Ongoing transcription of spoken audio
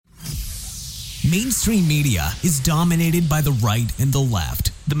Mainstream media is dominated by the right and the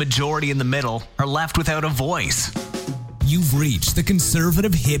left. The majority in the middle are left without a voice. You've reached the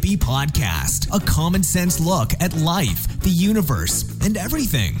Conservative Hippie Podcast, a common sense look at life, the universe, and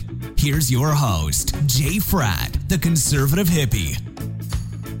everything. Here's your host, Jay Fratt, the Conservative Hippie.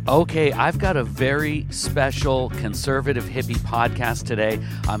 Okay, I've got a very special Conservative Hippie podcast today.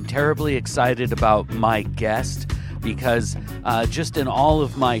 I'm terribly excited about my guest because just in all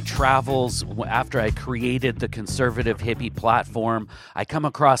of my travels, after I created the Conservative Hippie platform, I come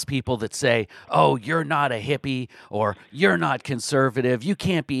across people that say, oh, you're not a hippie, or you're not conservative. You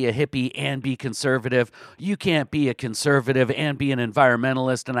can't be a hippie and be conservative. You can't be a conservative and be an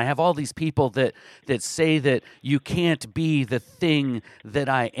environmentalist. And I have all these people that say that you can't be the thing that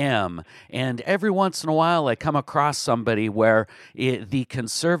I am. And every once in a while, I come across somebody where the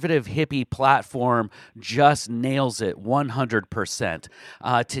Conservative Hippie platform just nails it 100%.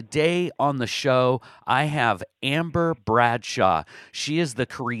 Today on the show, I have Amber Bradshaw. She is the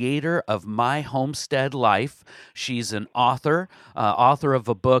creator of My Homestead Life. She's an author of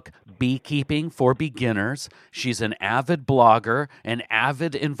a book, Beekeeping for Beginners. She's an avid blogger, an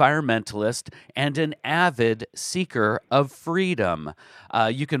avid environmentalist, and an avid seeker of freedom.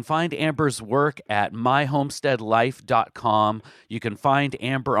 You can find Amber's work at myhomesteadlife.com. You can find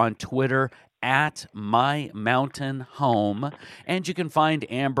Amber on Twitter at My Mountain Home, and you can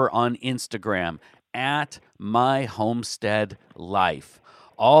find Amber on Instagram at My Homestead Life.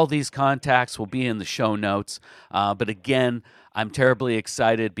 All these contacts will be in the show notes, but again, I'm terribly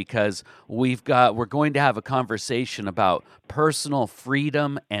excited because we're going to have a conversation about personal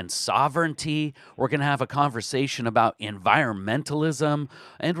freedom and sovereignty. We're going to have a conversation about environmentalism,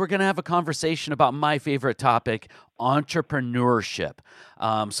 and we're going to have a conversation about my favorite topic, entrepreneurship.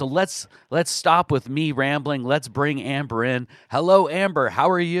 So let's stop with me rambling. Let's bring Amber in. Hello, Amber. How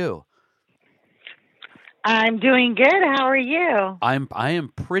are you? I'm doing good. How are you? I am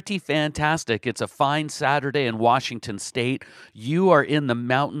pretty fantastic. It's a fine Saturday in Washington State. You are in the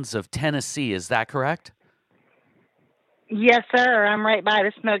mountains of Tennessee. Is that correct? Yes, sir. I'm right by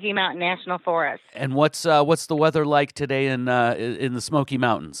the Smoky Mountain National Forest. And what's the weather like today in the Smoky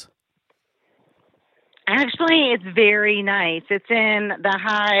Mountains? Actually, it's very nice. It's in the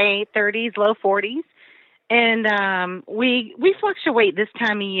high 30s, low 40s. And we fluctuate this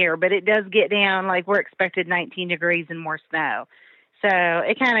time of year, but it does get down, like we're expected 19 degrees and more snow. So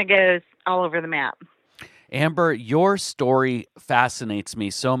it kind of goes all over the map. Amber, your story fascinates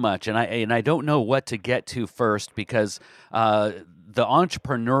me so much, and I don't know what to get to first because the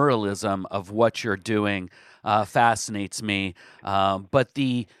entrepreneurialism of what you're doing fascinates me, but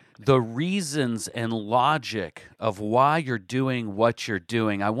the reasons and logic of why you're doing what you're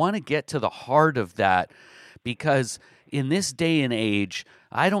doing, I want to get to the heart of that. Because in this day and age,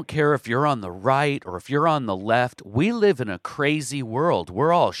 I don't care if you're on the right or if you're on the left, we live in a crazy world.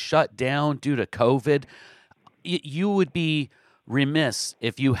 We're all shut down due to COVID. You would be remiss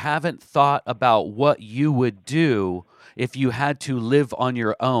if you haven't thought about what you would do if you had to live on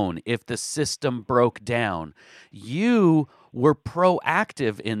your own, if the system broke down. You were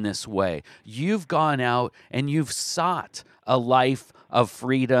proactive in this way. You've gone out and you've sought a life of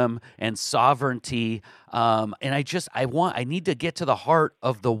freedom and sovereignty. And I need to get to the heart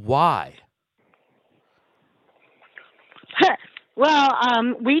of the why. Well,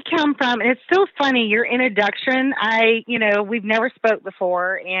 we come from, and it's so funny, your introduction, we've never spoke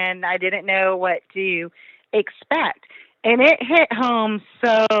before, and I didn't know what to expect. And it hit home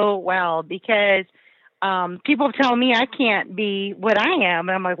so well because people tell me I can't be what I am.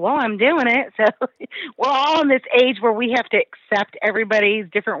 And I'm like, well, I'm doing it. So we're all in this age where we have to accept everybody's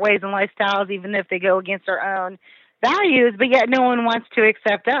different ways and lifestyles, even if they go against our own values, but yet no one wants to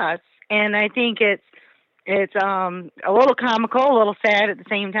accept us. And I think it's a little comical, a little sad at the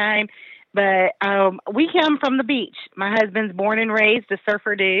same time. But we come from the beach. My husband's born and raised a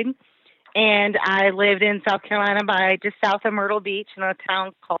surfer dude. And I lived in South Carolina by just south of Myrtle Beach in a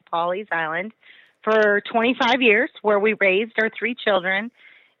town called Pawleys Island for 25 years, where we raised our 3 children.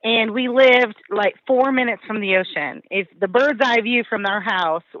 And we lived like 4 minutes from the ocean. If the bird's eye view from our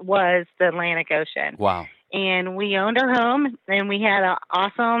house was the Atlantic Ocean. Wow. And we owned our home, and we had an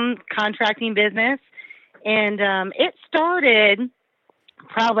awesome contracting business. And it started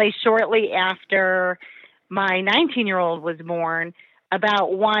probably shortly after my 19-year-old was born, about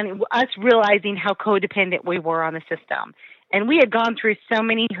us realizing how codependent we were on the system. And we had gone through so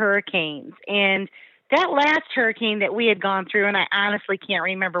many hurricanes. And that last hurricane that we had gone through, and I honestly can't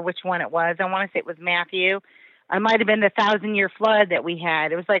remember which one it was. I want to say it was Matthew. It might have been the 1,000-year flood that we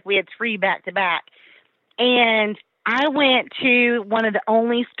had. It was like we had 3 back to back. And I went to one of the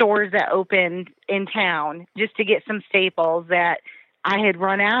only stores that opened in town just to get some staples that I had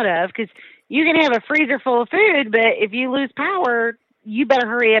run out of, because you can have a freezer full of food, but if you lose power, you better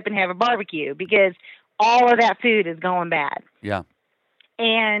hurry up and have a barbecue because all of that food is going bad. Yeah.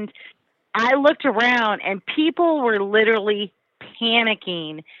 And I looked around and people were literally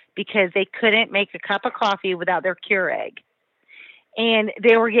panicking because they couldn't make a cup of coffee without their Keurig. And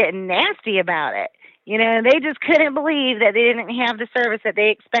they were getting nasty about it. You know, they just couldn't believe that they didn't have the service that they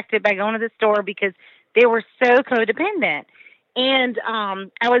expected by going to the store because they were so codependent. And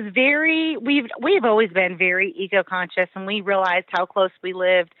we've always been very eco-conscious, and we realized how close we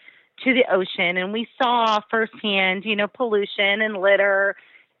lived to the ocean, and we saw firsthand, you know, pollution and litter,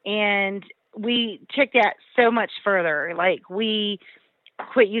 and we took that so much further. Like, we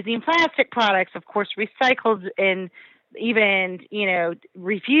quit using plastic products, of course, recycled, and even, you know,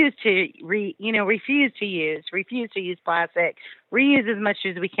 refuse to use plastic, reuse as much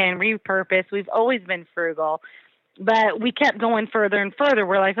as we can, repurpose. We've always been frugal, but we kept going further and further.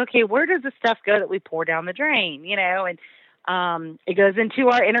 We're like, okay, where does the stuff go that we pour down the drain, you know? And it goes into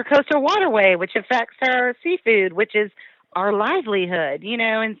our intercoastal waterway, which affects our seafood, which is our livelihood, you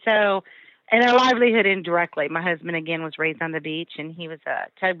know? And so, and our livelihood indirectly. My husband, again, was raised on the beach, and he was a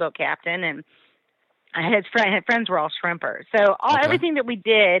tugboat captain, and I had friends were all shrimpers. So everything that we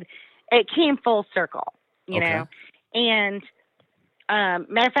did, it came full circle, you know? And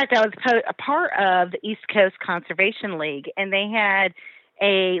matter of fact, I was a part of the East Coast Conservation League, and they had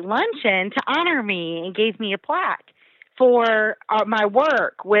a luncheon to honor me and gave me a plaque for my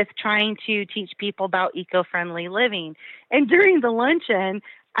work with trying to teach people about eco-friendly living. And during the luncheon,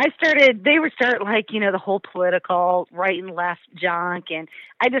 they were like, you know, the whole political right and left junk. And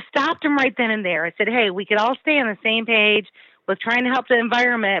I just stopped them right then and there. I said, hey, we could all stay on the same page with trying to help the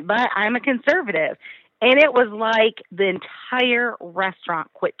environment, but I'm a conservative. And it was like the entire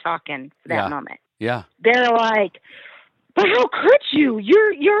restaurant quit talking for that moment. Yeah. They're like, but how could you?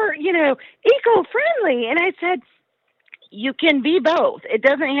 You're, you know, eco-friendly. And I said, you can be both. It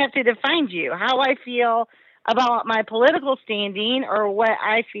doesn't have to define you. How I feel about my political standing or what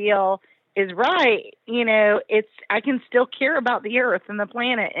I feel is right, you know, I can still care about the earth and the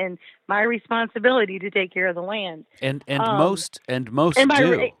planet and my responsibility to take care of the land. And most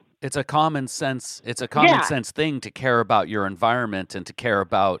do. It's a common sense. It's a common sense thing to care about your environment and to care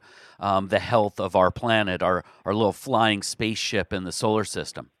about the health of our planet, our little flying spaceship in the solar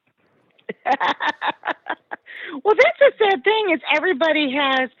system. Well, that's the sad thing is everybody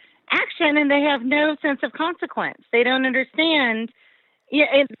has action and they have no sense of consequence. They don't understand.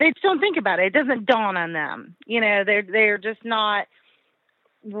 Yeah, they just don't think about it. It doesn't dawn on them. You know, they're just not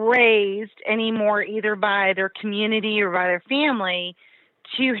raised anymore either by their community or by their family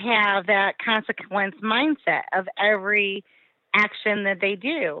to have that consequence mindset of every action that they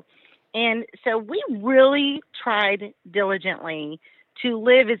do. And so we really tried diligently to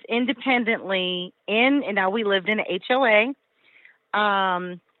live as independently and now we lived in an HOA.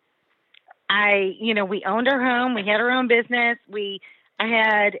 We owned our home. We had our own business. I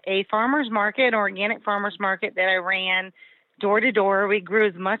had a farmer's market, organic farmer's market that I ran door to door. We grew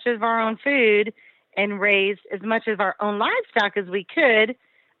as much of our own food and raised as much of our own livestock as we could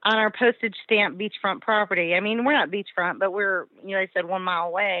on our postage stamp beachfront property. I mean, we're not beachfront, but we're, you know, I said 1 mile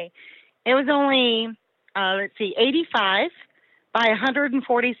away. It was only, 85 by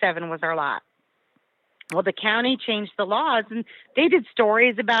 147 was our lot. Well, the county changed the laws, and they did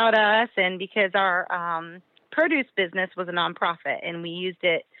stories about us, and because our produce business was a nonprofit, and we used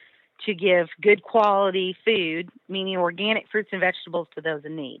it to give good quality food, meaning organic fruits and vegetables to those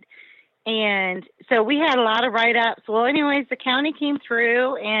in need. And so we had a lot of write-ups. Well, anyways, the county came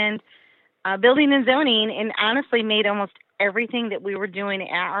through and building and zoning and honestly made almost everything that we were doing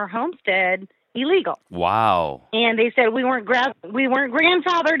at our homestead illegal. Wow. And they said we weren't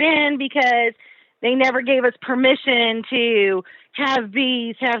grandfathered in because they never gave us permission to have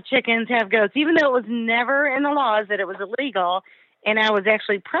bees, have chickens, have goats, even though it was never in the laws that it was illegal. And I was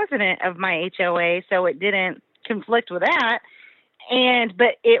actually president of my HOA, so it didn't conflict with that.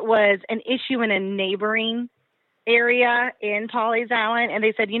 But it was an issue in a neighboring area in Pawleys Island. And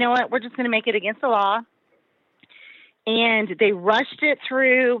they said, you know what, we're just going to make it against the law. And they rushed it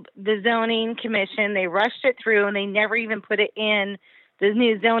through the zoning commission. They rushed it through, and they never even put it in the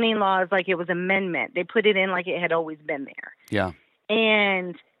new zoning laws like it was amendment. They put it in like it had always been there. Yeah.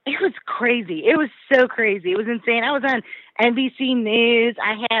 And it was crazy. It was so crazy. It was insane. I was on NBC News.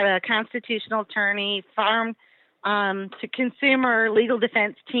 I had a constitutional attorney, farm to consumer legal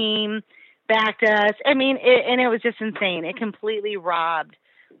defense team backed us. I mean, it was just insane. It completely robbed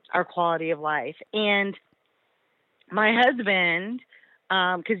our quality of life. And my husband,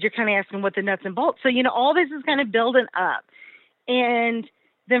 because you're kind of asking what the nuts and bolts. So, all this is kind of building up. And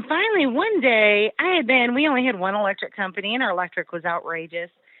then finally one day we only had one electric company and our electric was outrageous.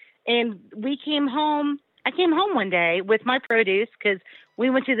 And I came home one day with my produce because we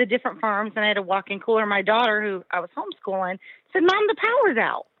went to the different farms and I had a walk-in cooler. My daughter, who I was homeschooling, said, "Mom, the power's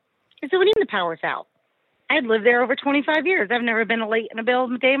out." I said, "What do you mean the power's out?" I'd lived there over 25 years. I've never been late in a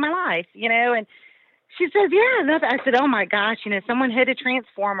bill a day in my life, and she says, "Yeah." No. I said, "Oh my gosh, someone hit a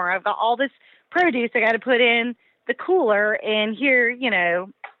transformer. I've got all this produce I got to put in the cooler, and here,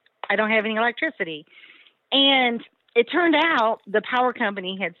 I don't have any electricity." And it turned out the power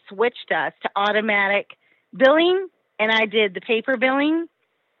company had switched us to automatic billing, and I did the paper billing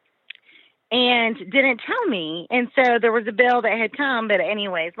and didn't tell me. And so there was a bill that had come, but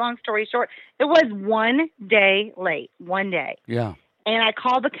anyways, long story short, it was 1 day late, 1 day. Yeah. And I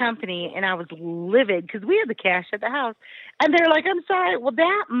called the company and I was livid because we had the cash at the house. And they're like, "I'm sorry." Well,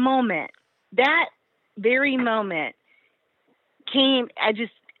 that very moment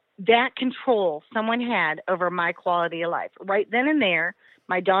that control someone had over my quality of life. Right then and there,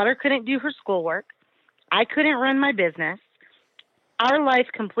 my daughter couldn't do her schoolwork. I couldn't run my business. Our life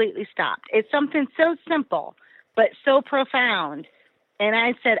completely stopped. It's something so simple, but so profound. And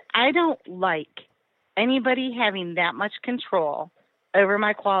I said, I don't like anybody having that much control over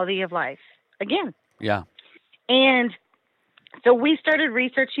my quality of life again. Yeah. And so we started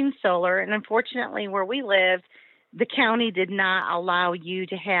researching solar, and unfortunately where we lived, the county did not allow you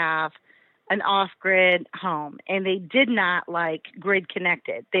to have an off-grid home, and they did not like grid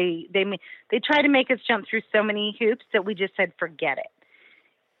connected. They tried to make us jump through so many hoops that we just said, forget it.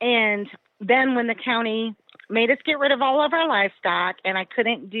 And then when the county made us get rid of all of our livestock, and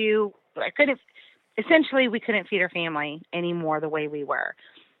essentially we couldn't feed our family anymore the way we were.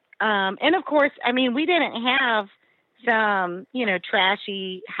 And of course, we didn't have some,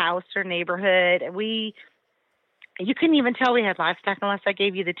 trashy house or neighborhood. You couldn't even tell we had livestock unless I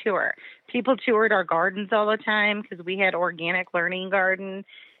gave you the tour. People toured our gardens all the time because we had organic learning garden.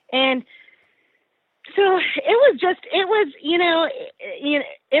 And so it was just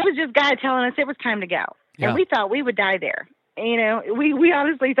God telling us it was time to go. Yeah. And we thought we would die there. We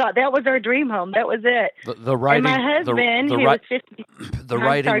honestly thought that was our dream home. That was it. The writing, and my husband, who was 50.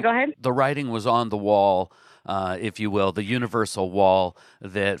 Sorry, go ahead. The writing was on the wall, if you will, the universal wall,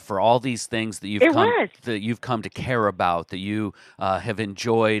 that for all these things that you've come to care about, that you have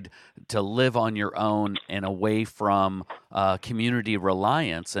enjoyed to live on your own and away from community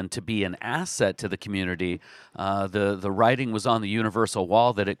reliance and to be an asset to the community, the writing was on the universal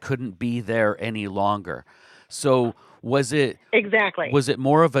wall that it couldn't be there any longer. So was it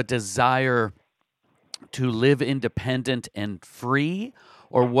more of a desire to live independent and free,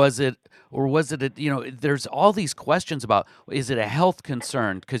 or was it there's all these questions about, is it a health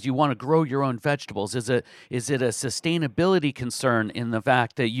concern because you want to grow your own vegetables? Is it a sustainability concern in the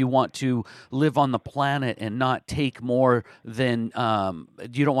fact that you want to live on the planet and not take more than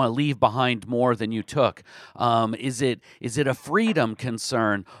you don't want to leave behind more than you took? Is it a freedom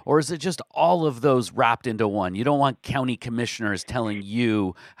concern, or is it just all of those wrapped into one? You don't want county commissioners telling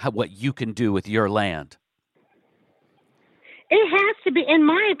you what you can do with your land. It has to be, in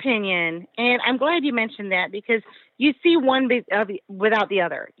my opinion, and I'm glad you mentioned that, because you see one without the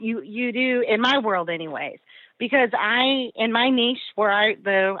other. You do, in my world anyways, because in my niche where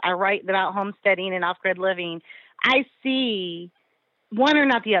I write about homesteading and off-grid living, I see one or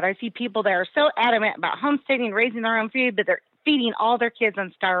not the other. I see people that are so adamant about homesteading, raising their own food, but they're feeding all their kids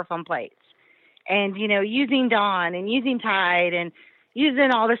on styrofoam plates and, using Dawn and using Tide and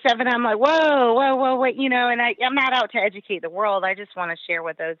using all the stuff, and I'm like, whoa, wait, and I'm not out to educate the world. I just want to share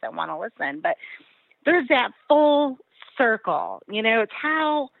with those that want to listen. But there's that full circle, it's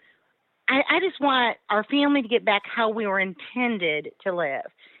how I just want our family to get back how we were intended to live.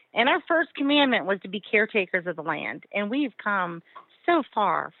 And our first commandment was to be caretakers of the land. And we've come so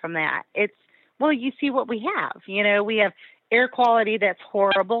far from that. You see what we have, we have air quality that's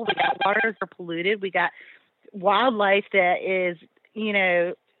horrible. We got waters are polluted. We got wildlife that is,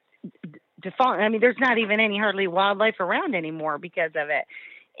 default. There's not even hardly wildlife around anymore because of it.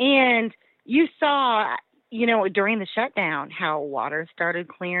 And you saw, during the shutdown, how water started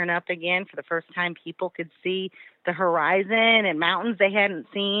clearing up again. For the first time, people could see the horizon and mountains they hadn't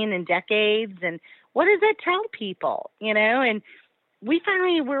seen in decades. And what does that tell people, And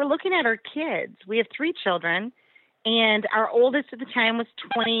we're looking at our kids. We have 3 children, and our oldest at the time was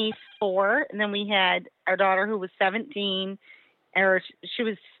 24. And then we had our daughter who was 17, or she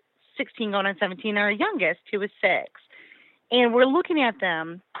was 16 going on 17, our youngest, who was 6. And we're looking at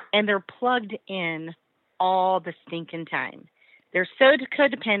them, and they're plugged in all the stinking time. They're so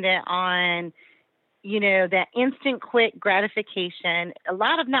codependent on, that instant quick gratification. A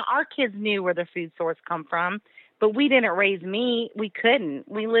lot of now our kids knew where their food source come from, but we didn't raise meat. We couldn't.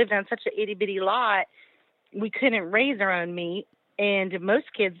 We lived on such an itty bitty lot. We couldn't raise our own meat. And most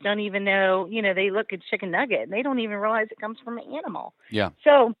kids don't even know, they look at chicken nugget and they don't even realize it comes from an animal. Yeah.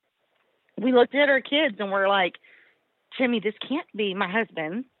 So we looked at our kids and we're like, Timmy, this can't be, my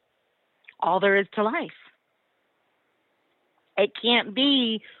husband, all there is to life. It can't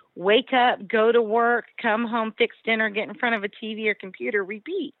be wake up, go to work, come home, fix dinner, get in front of a TV or computer,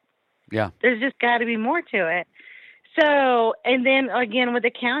 repeat. Yeah. There's just got to be more to it. So, and then again with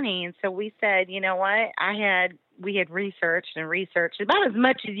accounting. So we said, you know what? We had researched about as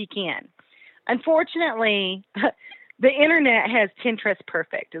much as you can. Unfortunately, the internet has Pinterest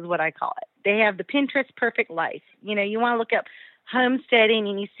perfect is what I call it. They have the Pinterest perfect life. You want to look up homesteading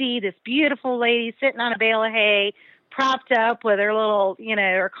and you see this beautiful lady sitting on a bale of hay, propped up with her little,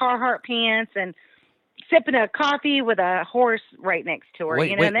 her Carhartt pants and sipping a coffee with a horse right next to her.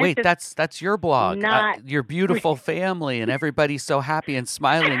 Wait, that's your blog. Your beautiful family and everybody's so happy and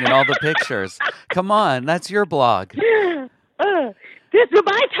smiling in all the pictures. Come on, that's your blog. This is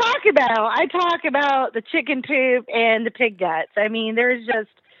what I talk about. I talk about the chicken poop and the pig guts. I mean, there's just,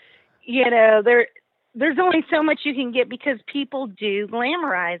 there's only so much you can get because people do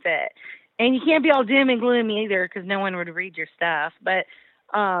glamorize it. And you can't be all doom and gloomy either because no one would read your stuff. But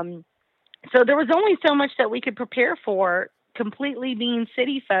so there was only so much that we could prepare for completely being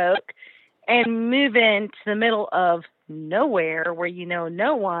city folk and move into the middle of nowhere where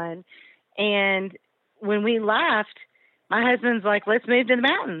no one. And when we left, my husband's like, let's move to the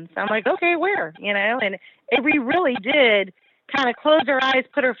mountains. I'm like, okay, where? And we really did kind of close our eyes,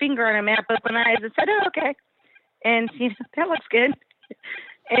 put our finger on a map, open eyes, and said, oh, okay. And that looks good.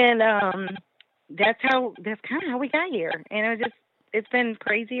 And that's kind of how we got here. And it's been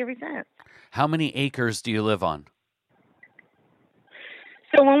crazy ever since. How many acres do you live on?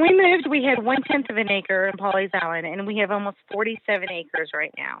 So when we moved, we had 1/10 of an acre in Pawleys Island, and we have almost 47 acres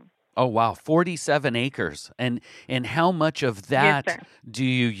right now. Oh, wow. 47 acres. And how much of that do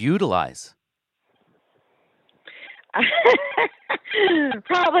you utilize?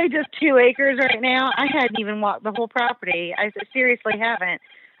 Probably just 2 acres right now. I hadn't even walked the whole property. I seriously haven't.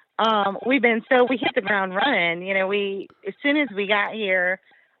 We hit the ground running. As soon as we got here,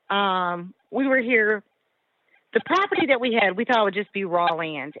 we were here. The property that we had, we thought would just be raw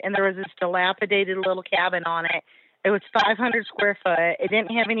land. And there was this dilapidated little cabin on it. It was 500 square foot. It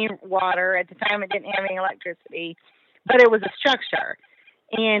didn't have any water. At the time, it didn't have any electricity, but it was a structure.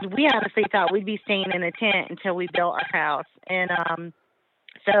 And we honestly thought we'd be staying in a tent until we built our house. And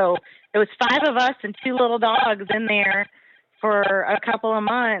so it was 5 of us and 2 little dogs in there for a couple of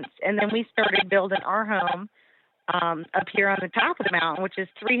months. And then we started building our home up here on the top of the mountain, which is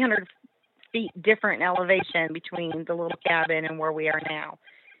 300 feet different in elevation between the little cabin and where we are now.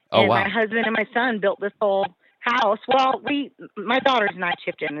 Oh, and wow. My husband and my son built this whole house. Well, my daughters and I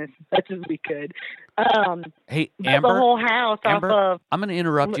chipped in as much as we could. Hey, Amber, the whole house off of I'm going to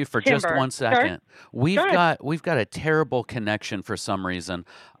interrupt you for timber. just 1 second. Sorry? We've got a terrible connection for some reason.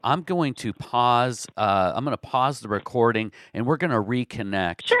 I'm going to pause. I'm going to pause the recording, and we're going to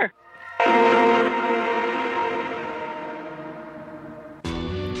reconnect. Sure.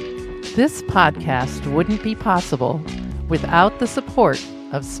 This podcast wouldn't be possible without the support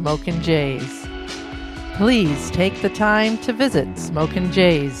of Smokin' Jays. Please take the time to visit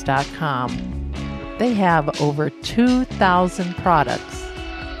smokinjays.com. They have over 2,000 products,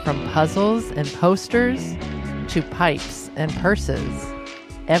 from puzzles and posters to pipes and purses.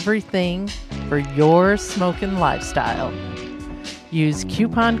 Everything for your smokin' lifestyle. Use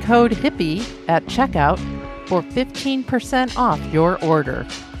coupon code HIPPIE at checkout for 15% off your order.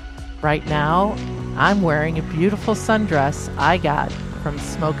 Right now, I'm wearing a beautiful sundress I got from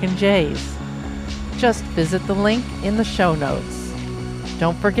Smokin' Jays. Just visit the link in the show notes.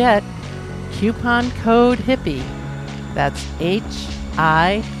 Don't forget, coupon code HIPPIE. That's HIPPIE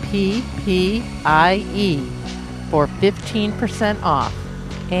for 15% off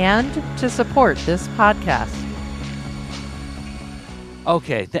and to support this podcast.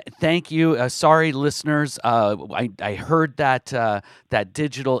 Okay, thank you. Sorry, listeners. I heard that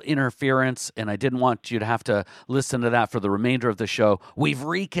digital interference, and I didn't want you to have to listen to that for the remainder of the show. We've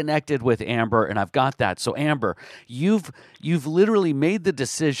reconnected with Amber, and I've got that. So, Amber, you've literally made the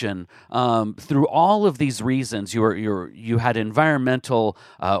decision through all of these reasons. You had environmental,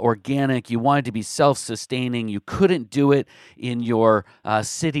 organic. You wanted to be self-sustaining. You couldn't do it in your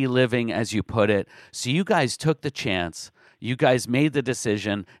city living, as you put it. So you guys took the chance. You guys made the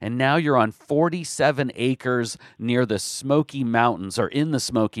decision, and now you're on 47 acres near the Smoky Mountains, or in the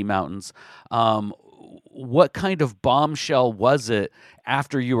Smoky Mountains. What kind of bombshell was it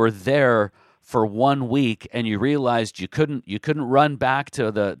after you were there for 1 week and you realized you couldn't run back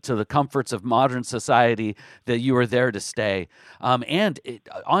to the comforts of modern society, that you were there to stay?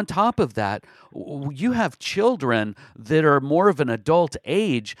 On top of that, you have children that are more of an adult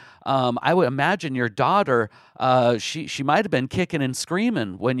age. I would imagine your daughter, she might have been kicking and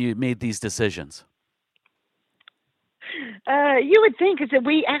screaming when you made these decisions. You would think, is that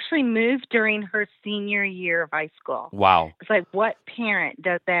we actually moved during her senior year of high school. Wow. It's like, what parent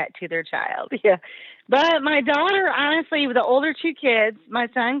does that to their child? Yeah. But my daughter, honestly, with the older two kids, my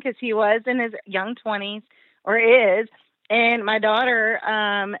son, because he was in his young 20s, or is, and my daughter,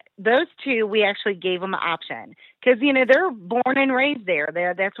 those two, we actually gave them an option. Because, they're born and raised there.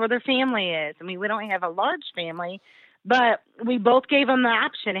 That's where their family is. I mean, we don't have a large family, but we both gave them the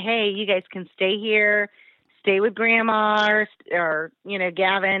option. Hey, you guys can stay here, stay with grandma, or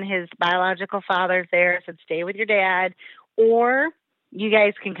Gavin, his biological father's there, said stay with your dad, or you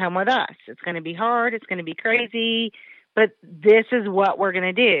guys can come with us. It's going to be hard. It's going to be crazy, but this is what we're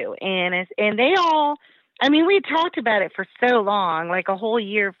going to do. And they all, we talked about it for so long, like a whole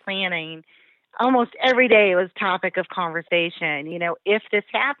year of planning. Almost every day was topic of conversation. If this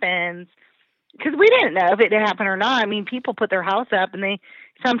happens, because we didn't know if it did happen or not. People put their house up and they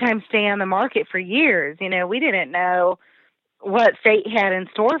sometimes stay on the market for years. We didn't know what fate had in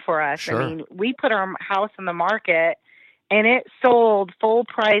store for us. Sure. We put our house on the market and it sold full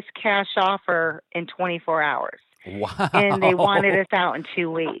price cash offer in 24 hours. Wow. And they wanted us out in 2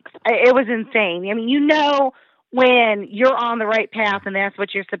 weeks. It was insane. When you're on the right path and that's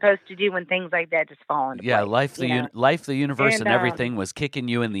what you're supposed to do when things like that just fall into place. Life, the universe, and everything was kicking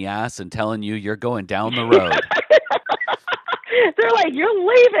you in the ass and telling you you're going down the road. They're like, you're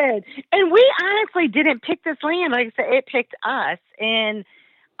leaving. And we honestly didn't pick this land. Like I said, it picked us. And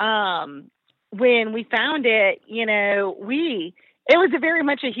when we found it, it was very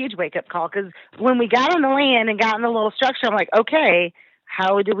much a huge wake-up call, because when we got on the land and got in the little structure, I'm like, okay,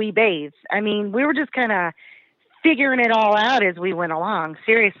 how do we bathe? We were just kind of figuring it all out as we went along.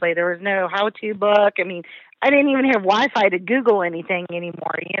 Seriously, there was no how-to book. I didn't even have Wi-Fi to Google anything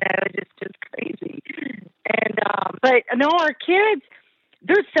anymore. It's just crazy. And but no, our kids,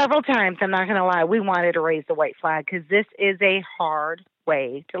 there's several times, I'm not going to lie, we wanted to raise the white flag, because this is a hard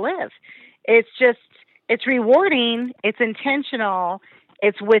way to live. It's rewarding. It's intentional.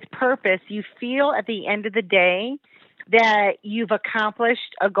 It's with purpose. You feel at the end of the day that you've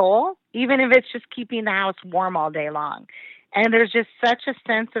accomplished a goal, even if it's just keeping the house warm all day long. And there's just such a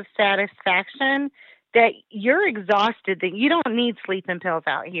sense of satisfaction that you're exhausted, that you don't need sleeping pills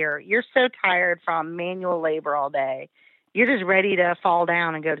out here. You're so tired from manual labor all day. You're just ready to fall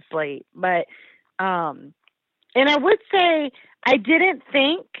down and go to sleep. But, and I would say I didn't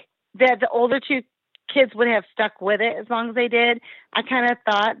think that the older two kids would have stuck with it as long as they did. I kind of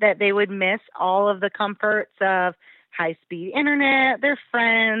thought that they would miss all of the comforts of high-speed internet, their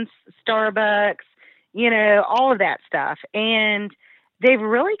friends, Starbucks, all of that stuff. And they've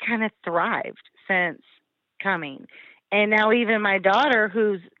really kind of thrived since coming. And now even my daughter,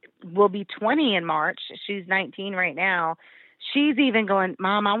 will be 20 in March, she's 19 right now, she's even going,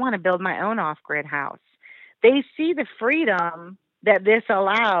 Mom, I want to build my own off-grid house. They see the freedom that this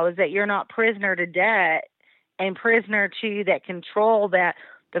allows, that you're not prisoner to debt and prisoner to that control that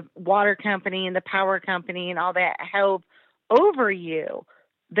the water company and the power company and all that held over you.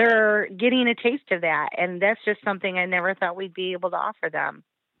 They're getting a taste of that. And that's just something I never thought we'd be able to offer them.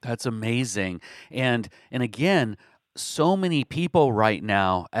 That's amazing. And again, so many people right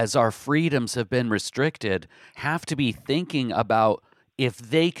now, as our freedoms have been restricted, have to be thinking about if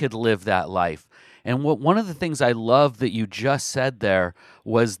they could live that life. And one of the things I love that you just said there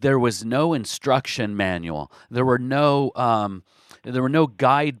was no instruction manual. There were no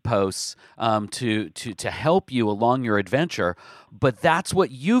guideposts to help you along your adventure, but that's what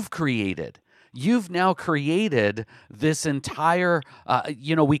you've created. You've now created this entire,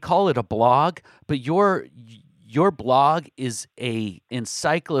 we call it a blog, but your blog is a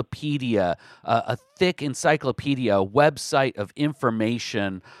encyclopedia, a thick encyclopedia, a website of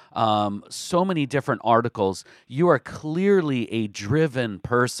information, so many different articles. You are clearly a driven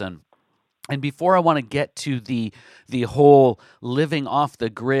person. And before I want to get to the whole living off the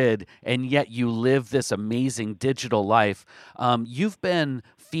grid, and yet you live this amazing digital life, you've been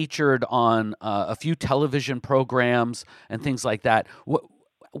featured on a few television programs and things like that.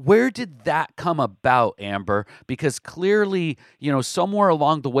 Where did that come about, Amber? Because clearly, somewhere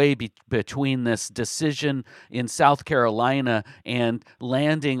along the way between this decision in South Carolina and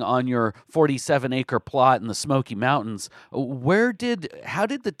landing on your 47-acre plot in the Smoky Mountains, how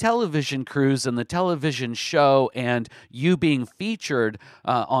did the television cruise and the television show and you being featured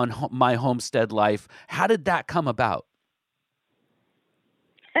on My Homestead Life, how did that come about?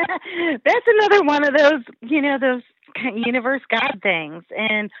 That's another one of those, those universe God things.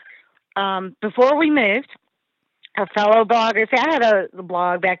 And before we moved, a fellow blogger, I had a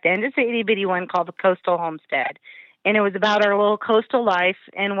blog back then, just an itty bitty one called the Coastal Homestead. And it was about our little coastal life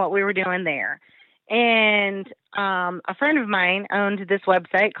and what we were doing there. And a friend of mine owned this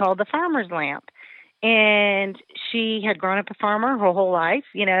website called The Farmer's Lamp. And she had grown up a farmer her whole life.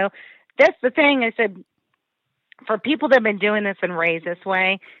 That's the thing. I said, for people that have been doing this and raised this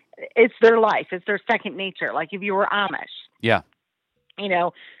way, it's their life. It's their second nature. Like if you were Amish. Yeah.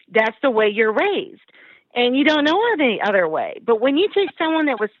 That's the way you're raised. And you don't know any other way. But when you take someone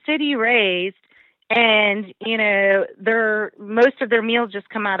that was city raised and, most of their meals just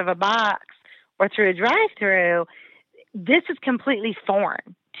come out of a box or through a drive-through, this is completely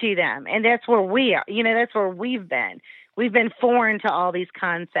foreign to them. And that's where we are. That's where we've been. We've been foreign to all these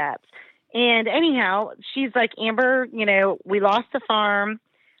concepts. And anyhow, she's like, Amber, we lost the farm.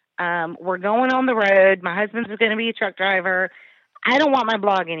 We're going on the road. My husband's going to be a truck driver. I don't want my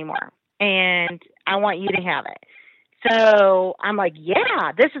blog anymore. And I want you to have it. So I'm like, yeah,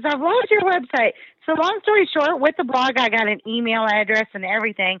 I've loved your website. So long story short, with the blog, I got an email address and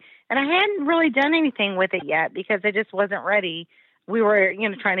everything. And I hadn't really done anything with it yet because I just wasn't ready. We were,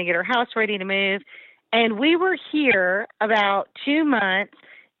 trying to get our house ready to move. And we were here about 2 months.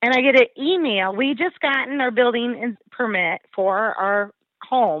 And I get an email. We just gotten our building permit for our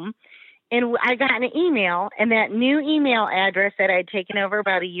home. And I got an email, and that new email address that I'd taken over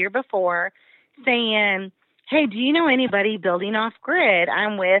about a year before saying, hey, do you know anybody building off grid?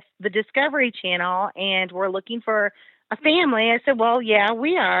 I'm with the Discovery Channel, and we're looking for a family. I said, well, yeah,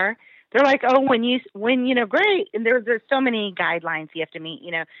 we are. They're like, oh, great. And there's so many guidelines you have to meet.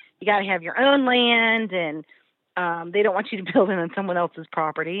 You got to have your own land, and they don't want you to build it on someone else's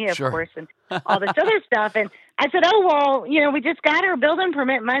property, of course, and all this other stuff. And I said, oh, well, we just got our building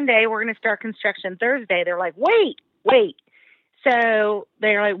permit Monday. We're going to start construction Thursday. They're like, wait. So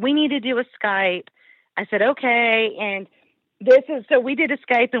they're like, we need to do a Skype. I said, okay. And so we did a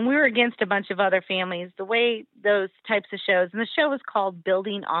Skype, and we were against a bunch of other families, the way those types of shows. And the show is called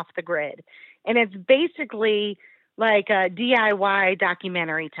Building Off the Grid. And it's basically like a DIY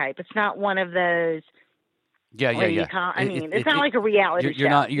documentary type. It's not one of those. Yeah. It's not like a reality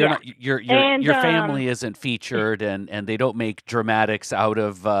show. Your family isn't featured, and they don't make dramatics out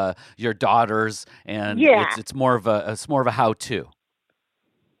of your daughters, and it's more of a how-to.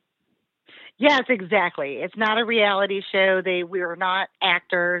 Yes, exactly. It's not a reality show. We were not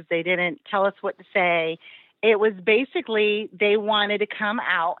actors. They didn't tell us what to say. It was basically they wanted to come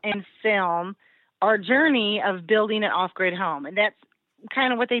out and film our journey of building an off-grid home, and that's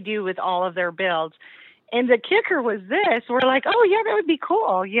kind of what they do with all of their builds. And the kicker was this. We're like, oh, yeah, that would be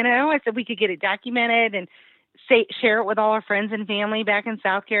cool. I said we could get it documented and share it with all our friends and family back in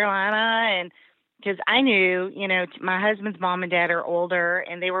South Carolina. And because I knew, my husband's mom and dad are older,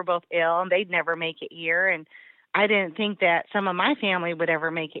 and they were both ill, and they'd never make it here. And I didn't think that some of my family would ever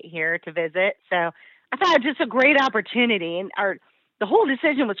make it here to visit. So I thought it was just a great opportunity. And the whole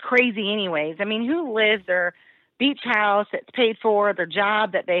decision was crazy anyways. I mean, who lives their beach house that's paid for, their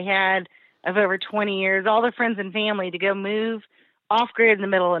job that they had of over 20 years, all their friends and family to go move off grid in the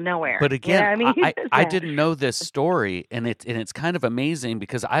middle of nowhere. But again, I didn't know this story, and it's kind of amazing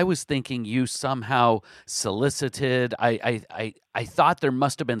because I was thinking you somehow solicited. I thought there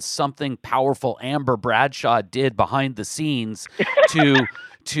must have been something powerful Amber Bradshaw did behind the scenes to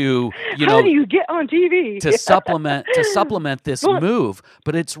how do you get on TV to supplement this move.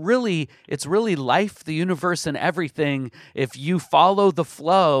 But it's really life, the universe, and everything. If you follow the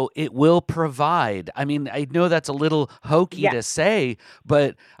flow, it will provide. I mean, I know that's a little hokey to say,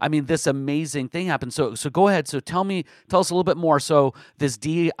 but I mean, this amazing thing happened. So go ahead. So tell us a little bit more. So this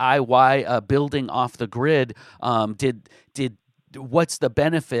DIY building off the grid, did what's the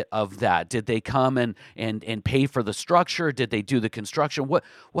benefit of that? Did they come and pay for the structure? Did they do the construction?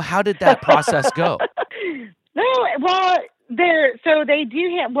 How did that process go? No, well, they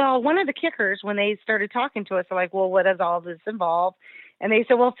do have, one of the kickers when they started talking to us, they're like, well, what does all this involve? And they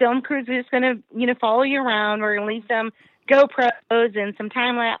said, well, film crews are just going to, follow you around. We're going to leave some GoPros and some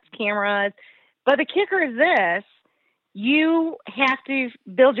time-lapse cameras. But the kicker is this, you have to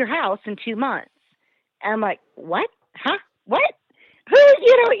build your house in 2 months. And I'm like, what? Huh? What?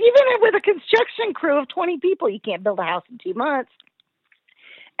 Even with a construction crew of 20 people, you can't build a house in 2 months.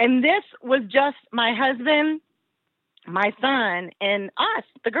 And this was just my husband, my son, and us,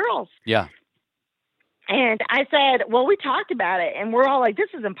 the girls. Yeah. And I said, well, we talked about it, and we're all like, this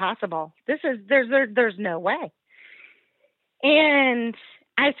is impossible. There's no way. And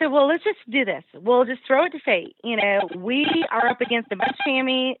I said, well, let's just do this. We'll just throw it to fate. We are up against a bunch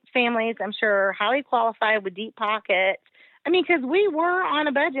of families, I'm sure, highly qualified with deep pockets. I mean, because we were on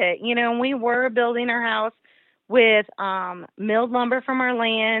a budget, and we were building our house with milled lumber from our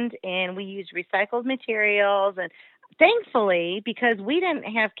land, and we used recycled materials. And thankfully, because we didn't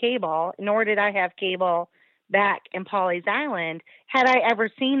have cable, nor did I have cable back in Pawleys Island, had I ever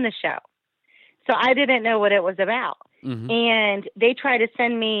seen the show. So I didn't know what it was about. Mm-hmm. And they tried to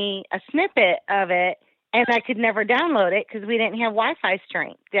send me a snippet of it, and I could never download it because we didn't have Wi-Fi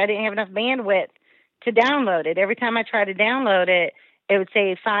strength. I didn't have enough bandwidth to download it. Every time I tried to download it, it would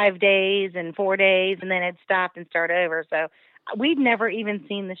say 5 days and 4 days, and then it'd stop and start over. So we'd never even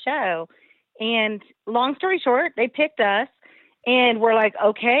seen the show. And long story short, they picked us, and we're like,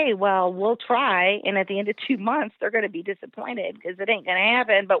 okay, well, we'll try. And at the end of 2 months, they're going to be disappointed because it ain't going to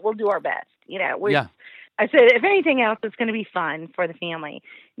happen, but we'll do our best. Yeah. I said, if anything else, it's going to be fun for the family.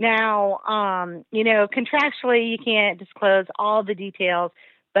 Now, contractually, you can't disclose all the details,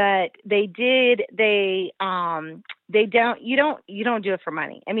 but you don't do it for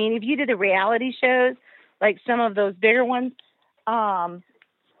money. I mean, if you did the reality shows, like some of those bigger ones,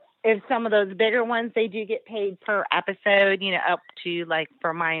 they do get paid per episode, up to, like,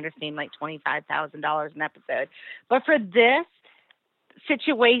 from my understanding, like $25,000 an episode. But for this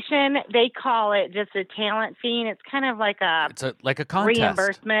situation, they call it just a talent fee, and it's kind of like a contest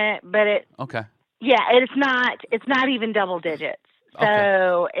reimbursement, but it's not even double digits.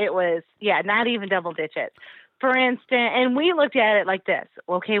 So it was not even double digits. For instance, and we looked at it like this.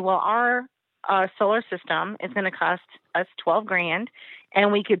 Okay, well, our solar system is going to cost us $12,000,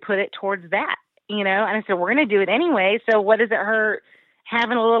 and we could put it towards that, And I said, we're going to do it anyway. So what does it hurt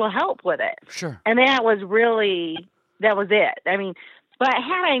having a little help with it? Sure. And that was it. I mean, but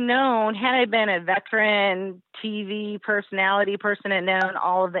had I been a veteran TV personality person and known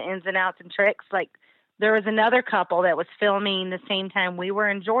all of the ins and outs and tricks, like there was another couple that was filming the same time we were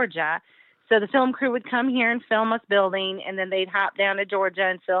in Georgia. So the film crew would come here and film us building, and then they'd hop down to Georgia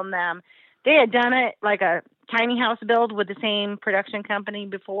and film them. They had done it like a tiny house build with the same production company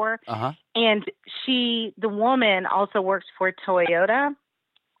before. Uh-huh. And the woman also works for Toyota.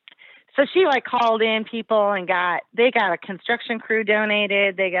 So she called in people and they got a construction crew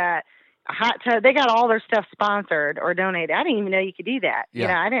donated. They got a hot tub. They got all their stuff sponsored or donated. I didn't even know you could do that.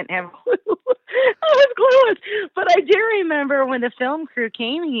 Yeah. I didn't have a clue. I was clueless. But I do remember when the film crew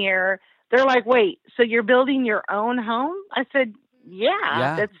came here, they're like, wait, so you're building your own home? I said,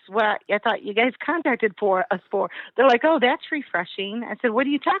 yeah. That's what I thought you guys contacted us for. They're like, oh, that's refreshing. I said, what are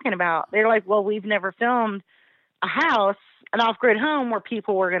you talking about? They're like, well, we've never filmed a house, an off-grid home where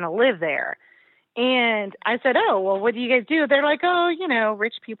people were going to live there. And I said, oh, well, what do you guys do? They're like, oh,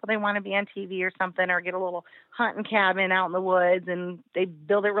 rich people, they want to be on TV or something, or get a little hunting cabin out in the woods, and they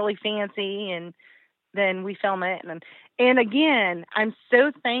build it really fancy, and then we film it. And again, I'm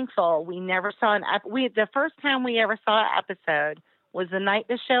so thankful we never saw the first time we ever saw an episode was the night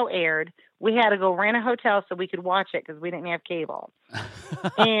the show aired. We had to go rent a hotel so we could watch it because we didn't have cable.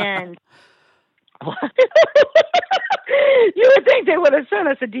 And you would think they would have sent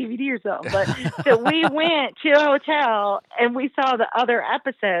us a DVD or something. But so we went to a hotel and we saw the other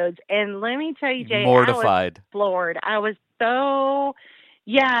episodes. And let me tell you, Jay, mortified. I was floored. I was so,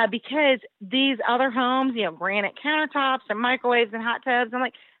 because these other homes, granite countertops and microwaves and hot tubs. I'm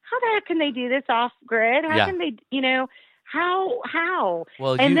like, how the heck can they do this off grid? How can they, how?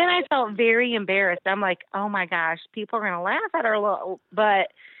 Well, and then I felt very embarrassed. I'm like, oh my gosh, people are going to laugh at our little,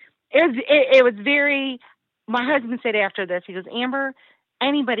 but it was very, my husband said after this, he goes, Amber,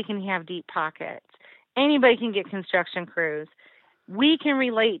 anybody can have deep pockets. Anybody can get construction crews. We can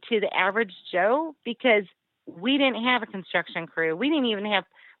relate to the average Joe because we didn't have a construction crew. We didn't even have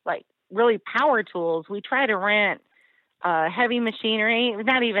really power tools. We try to rent heavy machinery. It's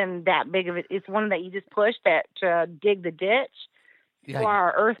not even that big of it. It's one that you just push to dig the ditch for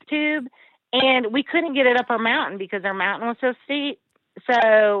our earth tube. And we couldn't get it up our mountain because our mountain was so steep.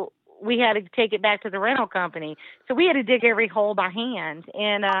 So we had to take it back to the rental company. So we had to dig every hole by hand.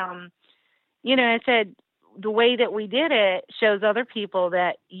 And, I said, the way that we did it shows other people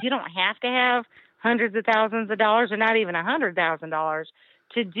that you don't have to have hundreds of thousands of dollars or not even $100,000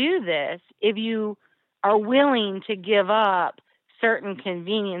 to do this if you are willing to give up certain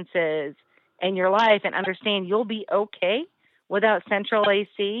conveniences in your life and understand you'll be okay without central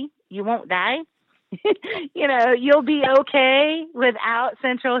AC, you won't die. You'll be okay without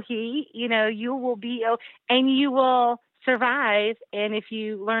central heat. You will be, and you will survive. And if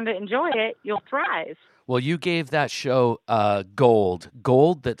you learn to enjoy it, you'll thrive. Well, you gave that show gold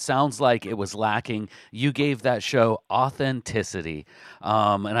that sounds like it was lacking. You gave that show authenticity,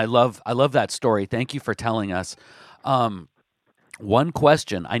 and I love that story. Thank you for telling us. One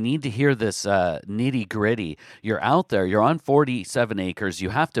question, I need to hear this nitty gritty. You're out there, you're on 47 acres, you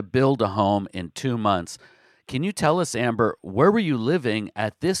have to build a home in 2 months. Can you tell us, Amber, where were you living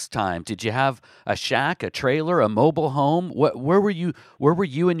at this time? Did you have a shack, a trailer, a mobile home? Where were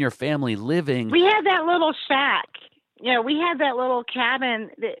you and your family living? We had that little shack. We had that little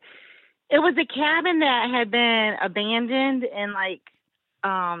cabin. It was a cabin that had been abandoned in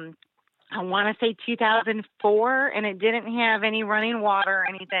I want to say 2004, and it didn't have any running water or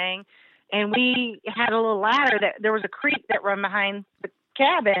anything. And we had a little ladder there was a creek that ran behind the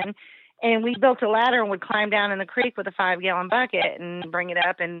cabin, and we built a ladder and would climb down in the creek with a 5-gallon bucket and bring it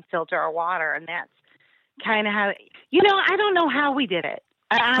up and filter our water. And that's kind of how, I don't know how we did it.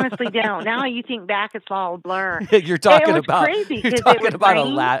 I honestly don't. Now you think back, it's all a blur. You're talking about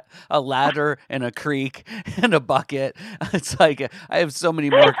a ladder and a creek and a bucket. It's like I have so many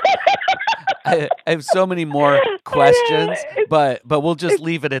more. I have so many more questions, but we'll just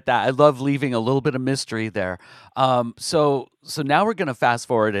leave it at that. I love leaving a little bit of mystery there. So now we're going to fast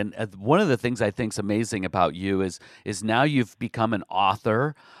forward, and one of the things I think is amazing about you is now you've become an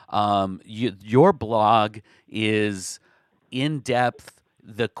author. Your blog is in depth.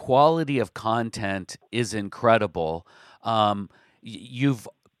 The quality of content is incredible. You've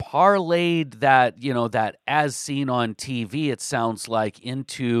parlayed that as seen on TV, it sounds like,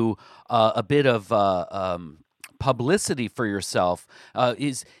 into a bit of publicity for yourself.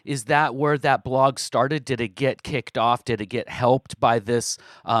 Is that where that blog started? Did it get kicked off? Did it get helped by this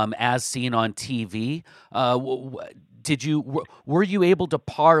as seen on TV? Were you able to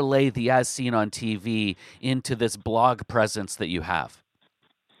parlay the as seen on TV into this blog presence that you have?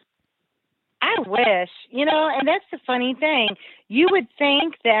 I wish, and that's the funny thing. You would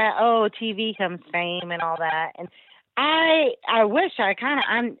think that, TV comes fame and all that. And I wish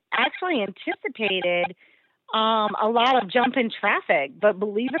I'm actually anticipated a lot of jump in traffic, but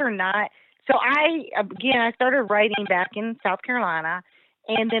believe it or not. So I started writing back in South Carolina.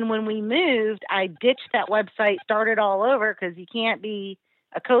 And then when we moved, I ditched that website, started all over, because you can't be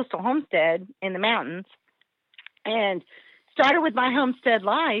a coastal homestead in the mountains, and started with my homestead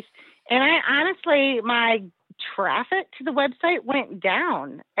life. And honestly, my traffic to the website went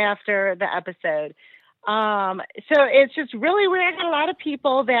down after the episode. So it's just really weird. I had a lot of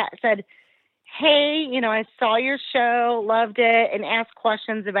people that said, hey, I saw your show, loved it, and asked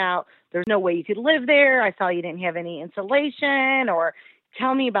questions about there's no way you could live there. I saw you didn't have any insulation, or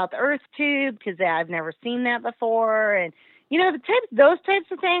tell me about the earth tube, because I've never seen that before. And, those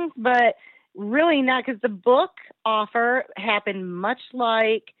types of things, but really not, because the book offer happened much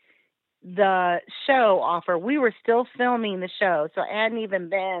like the show offer. We were still filming the show, so it hadn't even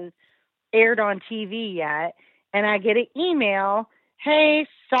been aired on TV yet. And I get an email, hey,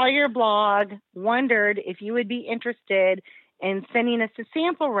 saw your blog, wondered if you would be interested in sending us a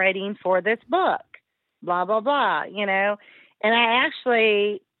sample writing for this book, blah, blah, blah, And I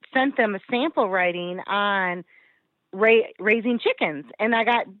actually sent them a sample writing on raising chickens, and I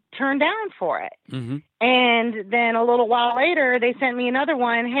got turned down for it. Mm-hmm. And then a little while later, they sent me another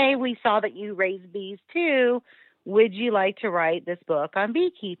one. Hey, we saw that you raise bees too. Would you like to write this book on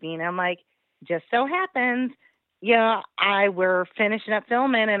beekeeping? I'm like, just so happens, we're finishing up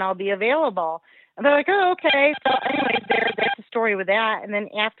filming and I'll be available. And they're like, oh, okay. So anyways, there's the story with that. And then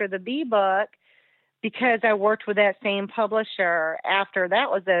after the bee book, because I worked with that same publisher, after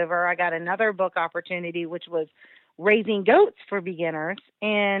that was over, I got another book opportunity, which was raising goats for beginners,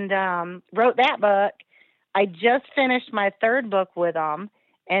 and wrote that book. I just finished my third book with them,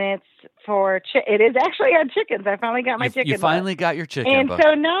 and it's it is actually on chickens. I finally got my chicken book. You finally got your chicken book. And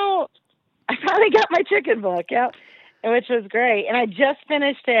so now I finally got my chicken book, which was great. And I just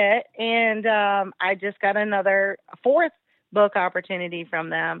finished it, and I just got another fourth book opportunity from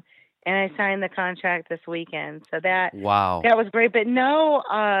them. And I signed the contract this weekend. So that was great. But no,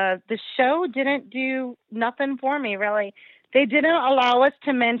 the show didn't do nothing for me, really. They didn't allow us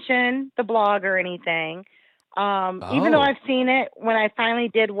to mention the blog or anything. Even though I've seen it, when I finally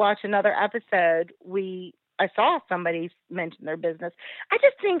did watch another episode, I saw somebody mention their business. I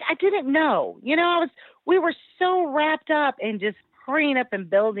just think I didn't know. We were so wrapped up in just hurrying up and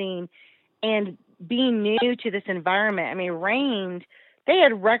building and being new to this environment. I mean, they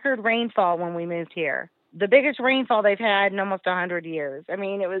had record rainfall when we moved here. the biggest rainfall they've had in almost 100 years. I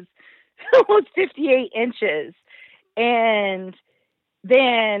mean, it was almost 58 inches. And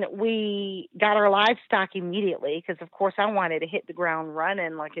then we got our livestock immediately because, of course, I wanted to hit the ground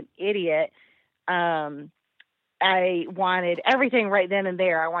running like an idiot. I wanted everything right then and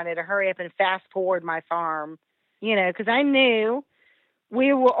there. I wanted to hurry up and fast forward my farm, because I knew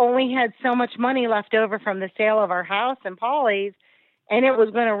we only had so much money left over from the sale of our house in Polly's, and it was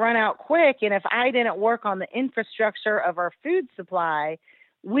going to run out quick. And if I didn't work on the infrastructure of our food supply,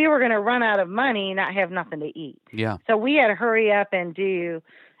 we were going to run out of money, not have nothing to eat. Yeah. So we had to hurry up and do.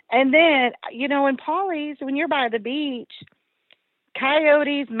 And then, in Polly's, when you're by the beach,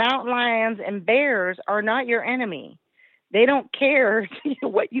 coyotes, mountain lions, and bears are not your enemy. They don't care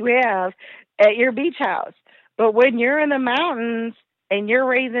what you have at your beach house. But when you're in the mountains and you're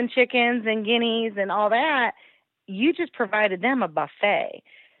raising chickens and guineas and all that, you just provided them a buffet.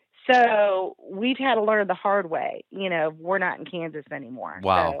 So we've had to learn the hard way. We're not in Kansas anymore.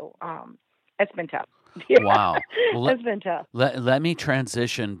 Wow. So it's been tough. Wow. Well, it's been tough. Let me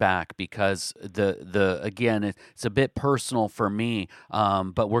transition back because again it's a bit personal for me,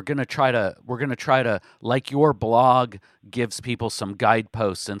 but we're gonna try to like your blog gives people some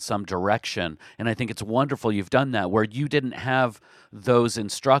guideposts and some direction, and I think it's wonderful you've done that where you didn't have those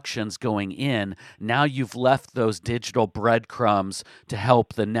instructions going in. Now you've left those digital breadcrumbs to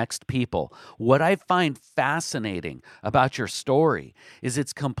help the next people. What I find fascinating about your story is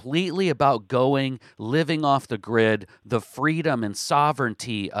it's completely about living off the grid, the freedom and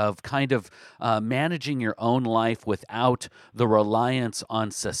sovereignty of kind of managing your own life without the reliance on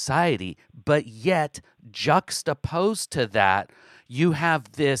society. But yet, juxtaposed to that, you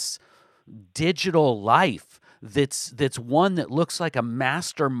have this digital life that's one that looks like a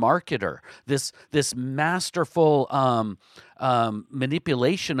master marketer, this masterful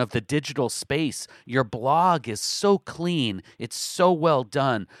manipulation of the digital space. Your blog is so clean. It's so well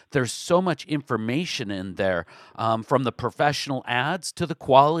done. There's so much information in there, from the professional ads to the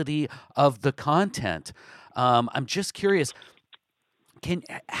quality of the content. I'm just curious,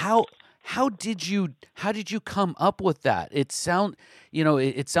 how did you come up with that? It sounds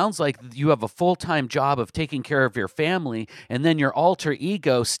like you have a full-time job of taking care of your family, and then your alter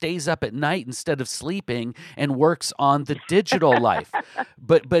ego stays up at night instead of sleeping and works on the digital life.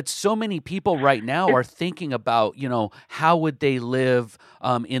 But so many people right now are thinking about, how would they live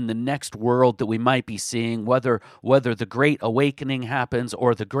in the next world that we might be seeing, whether the Great Awakening happens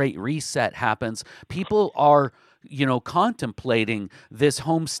or the Great Reset happens. People are contemplating this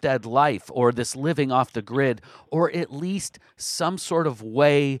homestead life or this living off the grid, or at least some sort of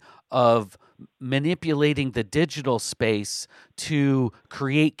way of manipulating the digital space to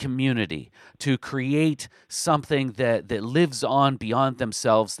create community, to create something that lives on beyond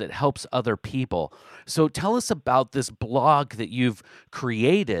themselves, that helps other people. So tell us about this blog that you've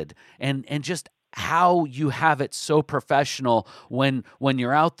created and just how you have it so professional when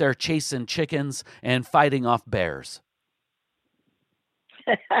you're out there chasing chickens and fighting off bears.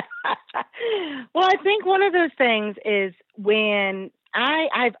 Well, I think one of those things is when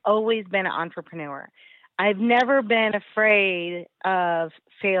I've always been an entrepreneur. I've never been afraid of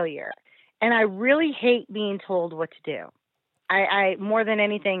failure. And I really hate being told what to do. I more than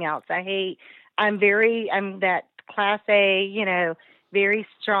anything else. I'm that class A, very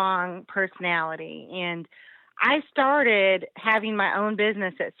strong personality. And I started having my own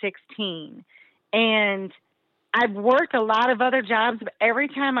business at 16. And I've worked a lot of other jobs, but every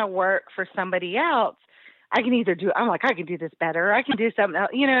time I work for somebody else, I can I can do this better. I can do something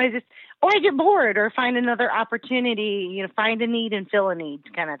else, or I get bored or find another opportunity, find a need and fill a need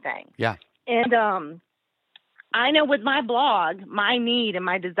kind of thing. Yeah. And I know with my blog, my need and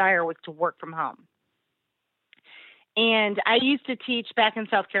my desire was to work from home. And I used to teach back in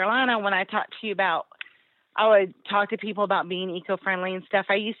South Carolina when I talked to you about, I would talk to people about being eco-friendly and stuff.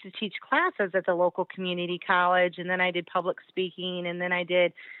 I used to teach classes at the local community college, and then I did public speaking, and then I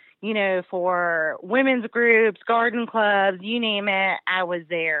did, for women's groups, garden clubs, you name it, I was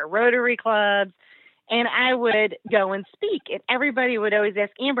there, Rotary clubs, and I would go and speak. And everybody would always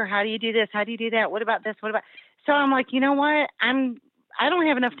ask, Amber, how do you do this? How do you do that? What about this? What about? So I'm like, you know what? I don't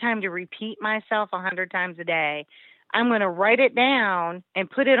have enough time to repeat myself 100 times a day. I'm going to write it down and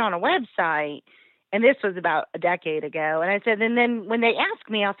put it on a website. And this was about a decade ago. And I said, and then when they ask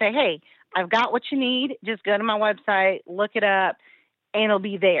me, I'll say, hey, I've got what you need. Just go to my website, look it up, and it'll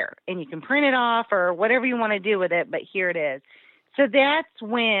be there. And you can print it off or whatever you want to do with it, but here it is. So that's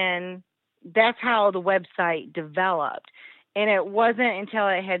how the website developed. And it wasn't until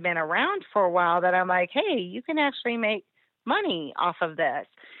it had been around for a while that I'm like, hey, you can actually make money off of this.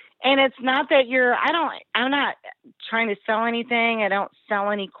 And it's not that I'm not trying to sell anything. I don't sell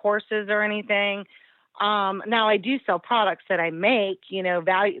any courses or anything. Now I do sell products that I make,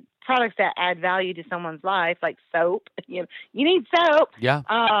 products that add value to someone's life, like soap. You need soap. Yeah.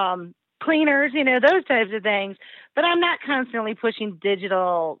 Cleaners, those types of things. But I'm not constantly pushing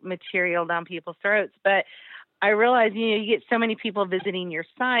digital material down people's throats. But I realize, you get so many people visiting your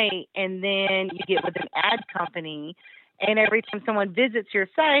site, and then you get with an ad company, and every time someone visits your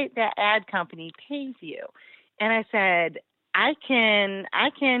site, that ad company pays you. And I said, I can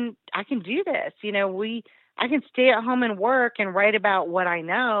do this. I can stay at home and work and write about what I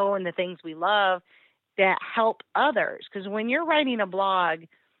know and the things we love that help others. Because when you're writing a blog,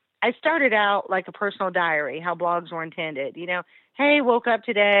 I started out like a personal diary, how blogs were intended. Hey, woke up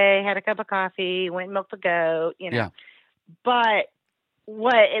today, had a cup of coffee, went and milked the goat, Yeah. But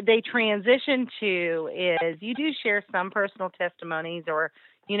what they transition to is you do share some personal testimonies or,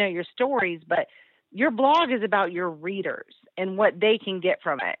 your stories, but your blog is about your readers and what they can get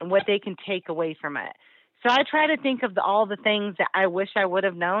from it and what they can take away from it. So I try to think of all the things that I wish I would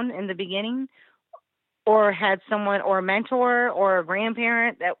have known in the beginning, or had someone or a mentor or a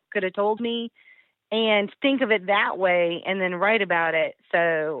grandparent that could have told me, and think of it that way and then write about it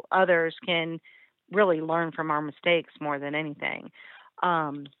so others can really learn from our mistakes more than anything.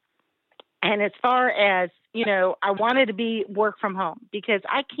 And as far as, I wanted to work from home, because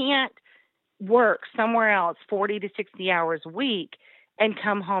I can't work somewhere else 40 to 60 hours a week and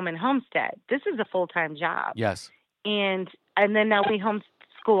come home and homestead. This is a full-time job. Yes. And then now we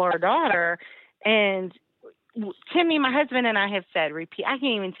homeschool our daughter. And Timmy, my husband, and I have said, I can't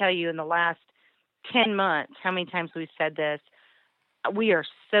even tell you in the last 10 months how many times we've said this. We are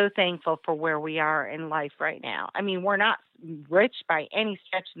so thankful for where we are in life right now. I mean, we're not rich by any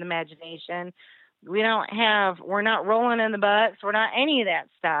stretch of the imagination. We're not rolling in the bucks. We're not any of that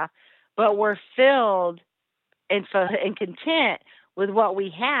stuff, but we're filled and content with what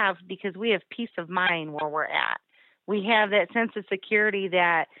we have, because we have peace of mind where we're at. We have that sense of security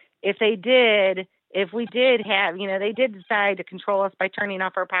that if we did have, they did decide to control us by turning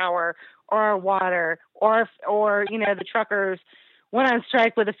off our power or our water, or the truckers went on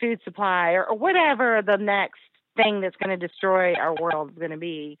strike with a food supply, or whatever the next thing that's going to destroy our world is going to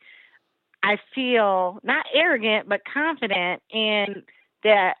be, I feel not arrogant, but confident in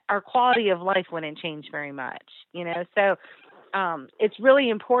that our quality of life wouldn't change very much, So it's really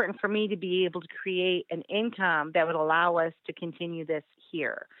important for me to be able to create an income that would allow us to continue this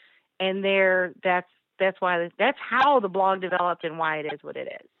here. And that's how the blog developed and why it is what it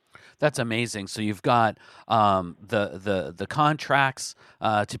is. That's amazing. So you've got the contracts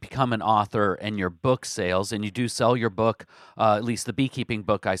to become an author, and your book sales, and you do sell your book, at least the beekeeping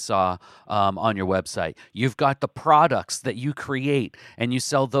book I saw on your website. You've got the products that you create, and you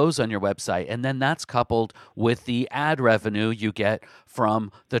sell those on your website, and then that's coupled with the ad revenue you get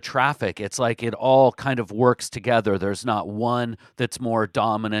from the traffic. It's like it all kind of works together. There's not one that's more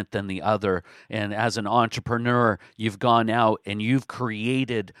dominant than the other. And as an entrepreneur, you've gone out and you've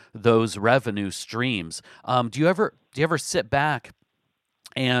created those revenue streams. Do you ever sit back,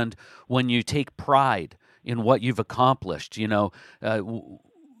 and when you take pride in what you've accomplished,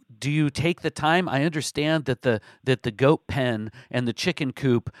 do you take the time? I understand that the goat pen and the chicken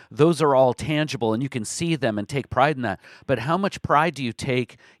coop, those are all tangible and you can see them and take pride in that. But how much pride do you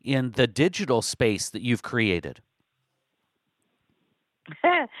take in the digital space that you've created?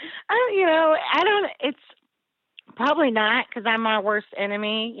 It's probably not, because I'm my worst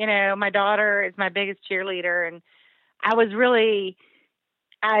enemy. My daughter is my biggest cheerleader, and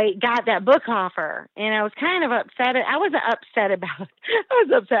I got that book offer, and I was kind of upset. I wasn't upset about it. I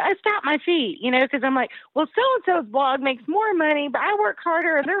was upset. I stopped my feet, because I'm like, well, so-and-so's blog makes more money, but I work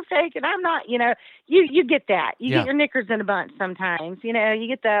harder, and they're fake, and I'm not, you get that. You get your knickers in a bunch sometimes, you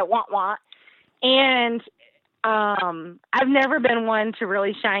get the want. And I've never been one to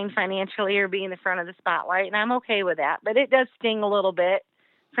really shine financially or be in the front of the spotlight, and I'm okay with that. But it does sting a little bit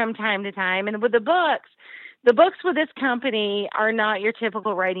from time to time. And with the books with this company are not your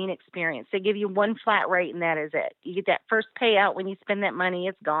typical writing experience. They give you one flat rate, and that is it. You get that first payout. When you spend that money,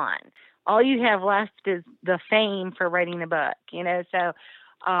 it's gone. All you have left is the fame for writing a book, So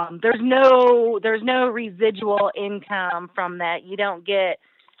there's no residual income from that. You don't get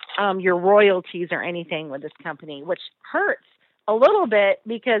your royalties or anything with this company, which hurts a little bit,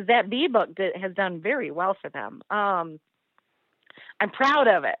 because that bee book has done very well for them. I'm proud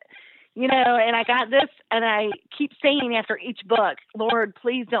of it. And I got this, and I keep saying after each book, Lord,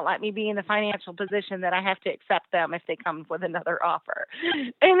 please don't let me be in the financial position that I have to accept them if they come with another offer.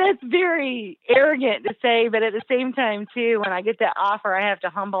 And that's very arrogant to say, but at the same time, too, when I get that offer, I have to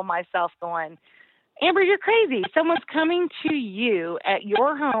humble myself going, Amber, you're crazy. Someone's coming to you at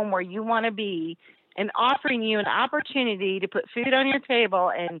your home where you want to be and offering you an opportunity to put food on your table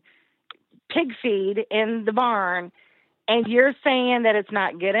and pig feed in the barn, and you're saying that it's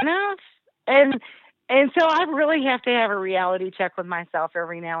not good enough. And so I really have to have a reality check with myself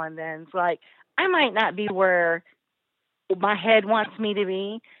every now and then. It's like, I might not be where my head wants me to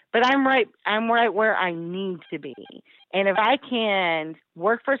be, but I'm right where I need to be. And if I can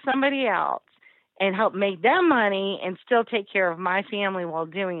work for somebody else and help make them money and still take care of my family while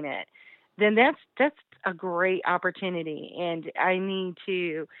doing it, then that's a great opportunity. And I need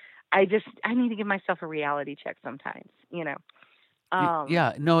to give myself a reality check sometimes,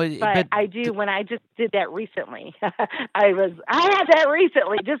 Yeah, no, but I do. When I just did that recently, I had that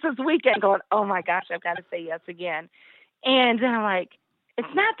recently, just this weekend, going, oh my gosh, I've got to say yes again. And then I'm like,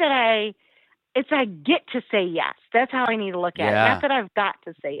 it's not that I get to say yes. That's how I need to look at it. Not that I've got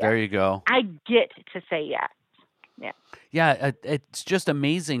to say yes. There you go. I get to say yes. Yeah. Yeah, it's just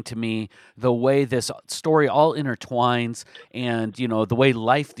amazing to me the way this story all intertwines, and the way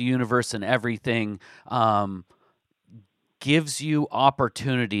life, the universe, and everything gives you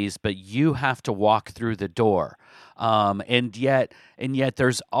opportunities, but you have to walk through the door. And yet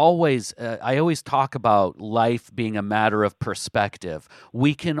there's always, I always talk about life being a matter of perspective.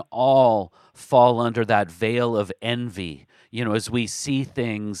 We can all fall under that veil of envy, as we see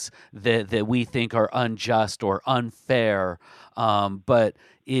things that we think are unjust or unfair. But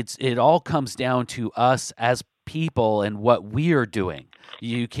it all comes down to us as people and what we are doing.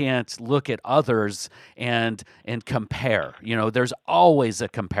 You can't look at others and compare. There's always a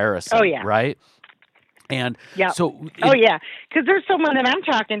comparison. Oh, yeah. Right? And so because there's someone that I'm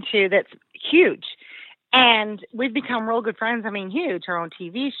talking to that's huge, and we've become real good friends. I mean, huge. Her own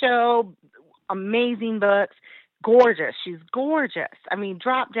TV show, amazing books, gorgeous. She's gorgeous. I mean,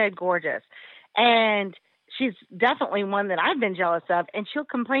 drop dead gorgeous. And she's definitely one that I've been jealous of, and she'll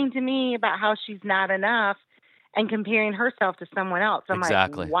complain to me about how she's not enough and comparing herself to someone else. I'm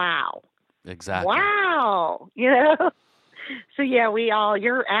exactly. Like, wow. Exactly. Wow. So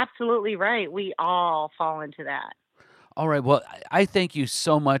you're absolutely right. We all fall into that. All right. Well, I thank you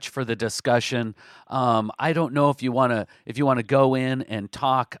so much for the discussion. I don't know if you want to go in and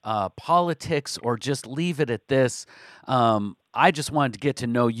talk politics or just leave it at this. I just wanted to get to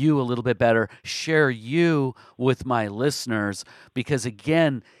know you a little bit better, share you with my listeners, because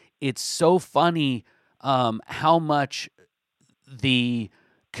again, it's so funny how much the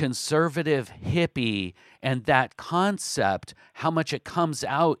conservative hippie and that concept, how much it comes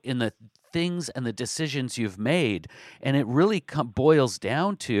out in the things and the decisions you've made. And it really boils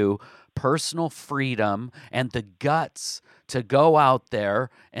down to personal freedom and the guts to go out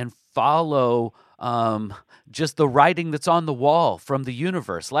there and follow just the writing that's on the wall from the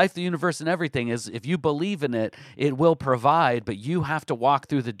universe. Life, the universe, and everything is, if you believe in it, it will provide, but you have to walk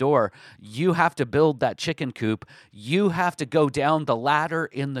through the door. You have to build that chicken coop. You have to go down the ladder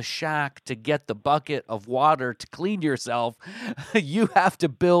in the shack to get the bucket of water to clean yourself. You have to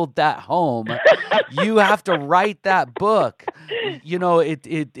build that home. You have to write that book.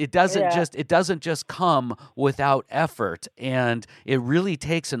 It doesn't just come without effort, and it really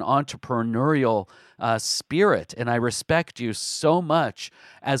takes an entrepreneurial spirit, and I respect you so much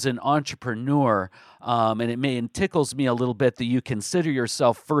as an entrepreneur, and it tickles me a little bit that you consider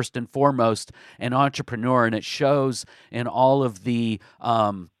yourself first and foremost an entrepreneur, and it shows in all of the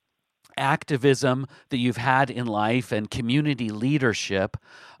activism that you've had in life and community leadership.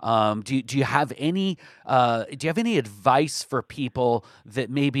 Do you have any advice for people that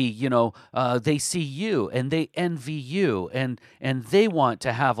maybe they see you and they envy you and they want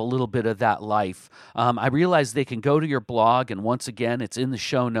to have a little bit of that life? I realize they can go to your blog, and once again, it's in the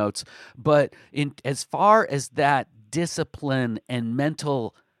show notes. But as far as that discipline and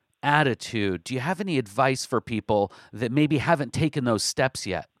mental attitude, do you have any advice for people that maybe haven't taken those steps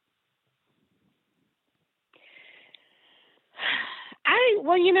yet?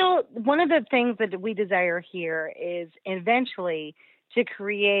 One of the things that we desire here is eventually to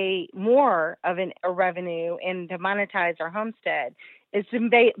create more of a revenue and to monetize our homestead, is to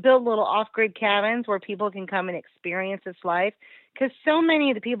build little off-grid cabins where people can come and experience this life. Because so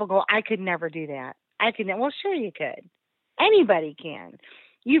many of the people go, I could never do that. Well, sure you could. Anybody can.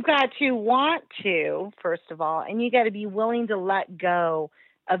 You've got to want to, first of all, and you got to be willing to let go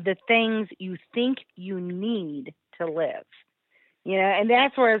of the things you think you need to live. And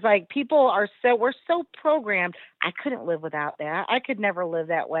that's where it's like we're so programmed. I couldn't live without that. I could never live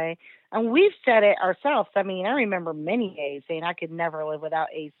that way. And we've said it ourselves. I mean, I remember many days saying I could never live without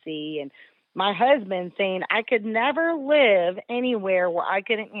AC, and my husband saying I could never live anywhere where I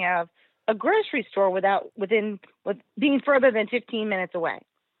couldn't have a grocery store with being further than 15 minutes away.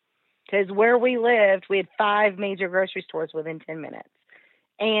 Because where we lived, we had 5 major grocery stores within 10 minutes.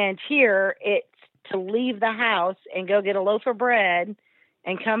 And here, it's to leave the house and go get a loaf of bread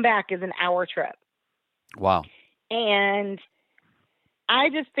and come back is an hour trip. Wow. And I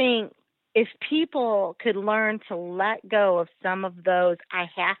just think if people could learn to let go of some of those I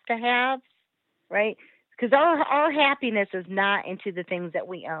have to have, right? Because our happiness is not into the things that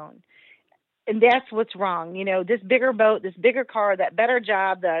we own. And that's what's wrong. This bigger boat, this bigger car, that better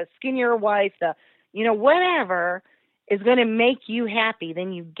job, the skinnier wife, whatever is going to make you happy.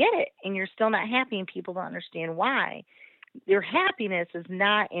 Then you get it and you're still not happy, and people don't understand why. Your happiness is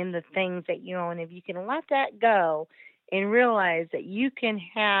not in the things that you own. If you can let that go and realize that you can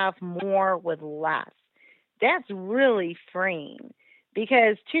have more with less, that's really freeing.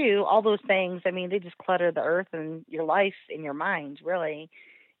 Because, too, all those things, I mean, they just clutter the earth and your life and your mind, really.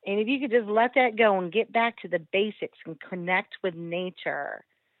 And if you could just let that go and get back to the basics and connect with nature,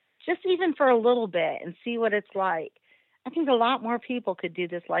 just even for a little bit, and see what it's like, I think a lot more people could do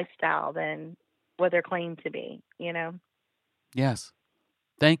this lifestyle than what they're claimed to be, Yes.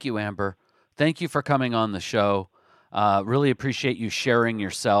 Thank you, Amber. Thank you for coming on the show. Really appreciate you sharing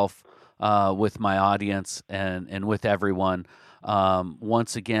yourself with my audience and with everyone.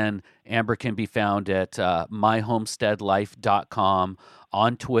 Once again, Amber can be found at myhomesteadlife.com,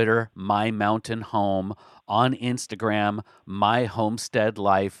 on Twitter, mymountainhome, on Instagram,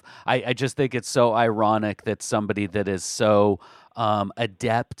 myhomesteadlife. I just think it's so ironic that somebody that is so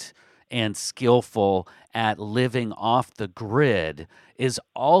adept and skillful at living off the grid is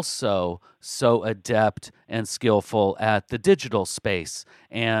also so adept and skillful at the digital space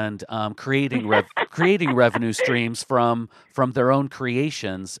and creating revenue streams from their own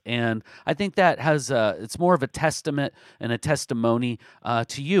creations. And I think that has it's more of a testament and a testimony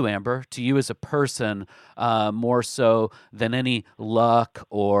to you, Amber, to you as a person, more so than any luck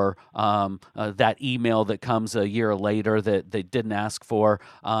or that email that comes a year later that they didn't ask for.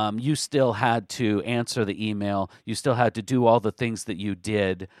 You still had to answer the email. You still had to do all the things that you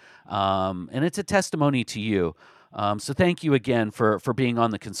did. And it's a testimony to you. So thank you again for being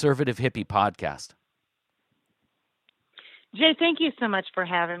on the Conservative Hippie Podcast. Jay, thank you so much for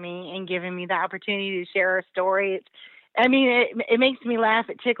having me and giving me the opportunity to share a story. It makes me laugh.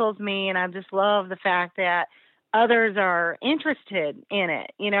 It tickles me. And I just love the fact that others are interested in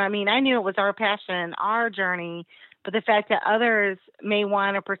it. I knew it was our passion, our journey, but the fact that others may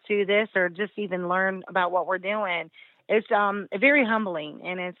want to pursue this or just even learn about what we're doing, it's very humbling,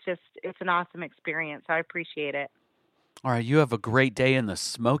 and it's an awesome experience. I appreciate it. All right, you have a great day in the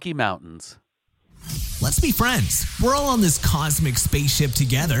Smoky Mountains. Let's be friends. We're all on this cosmic spaceship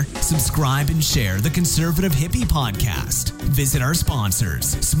together. Subscribe and share the Conservative Hippie Podcast. Visit our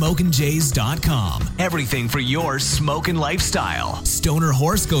sponsors, SmokinJays.com. Everything for your smoking lifestyle.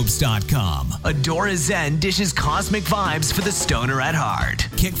 StonerHoroscopes.com. Adora Zen dishes cosmic vibes for the stoner at heart.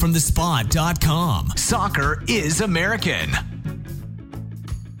 KickFromTheSpot.com. Soccer is American.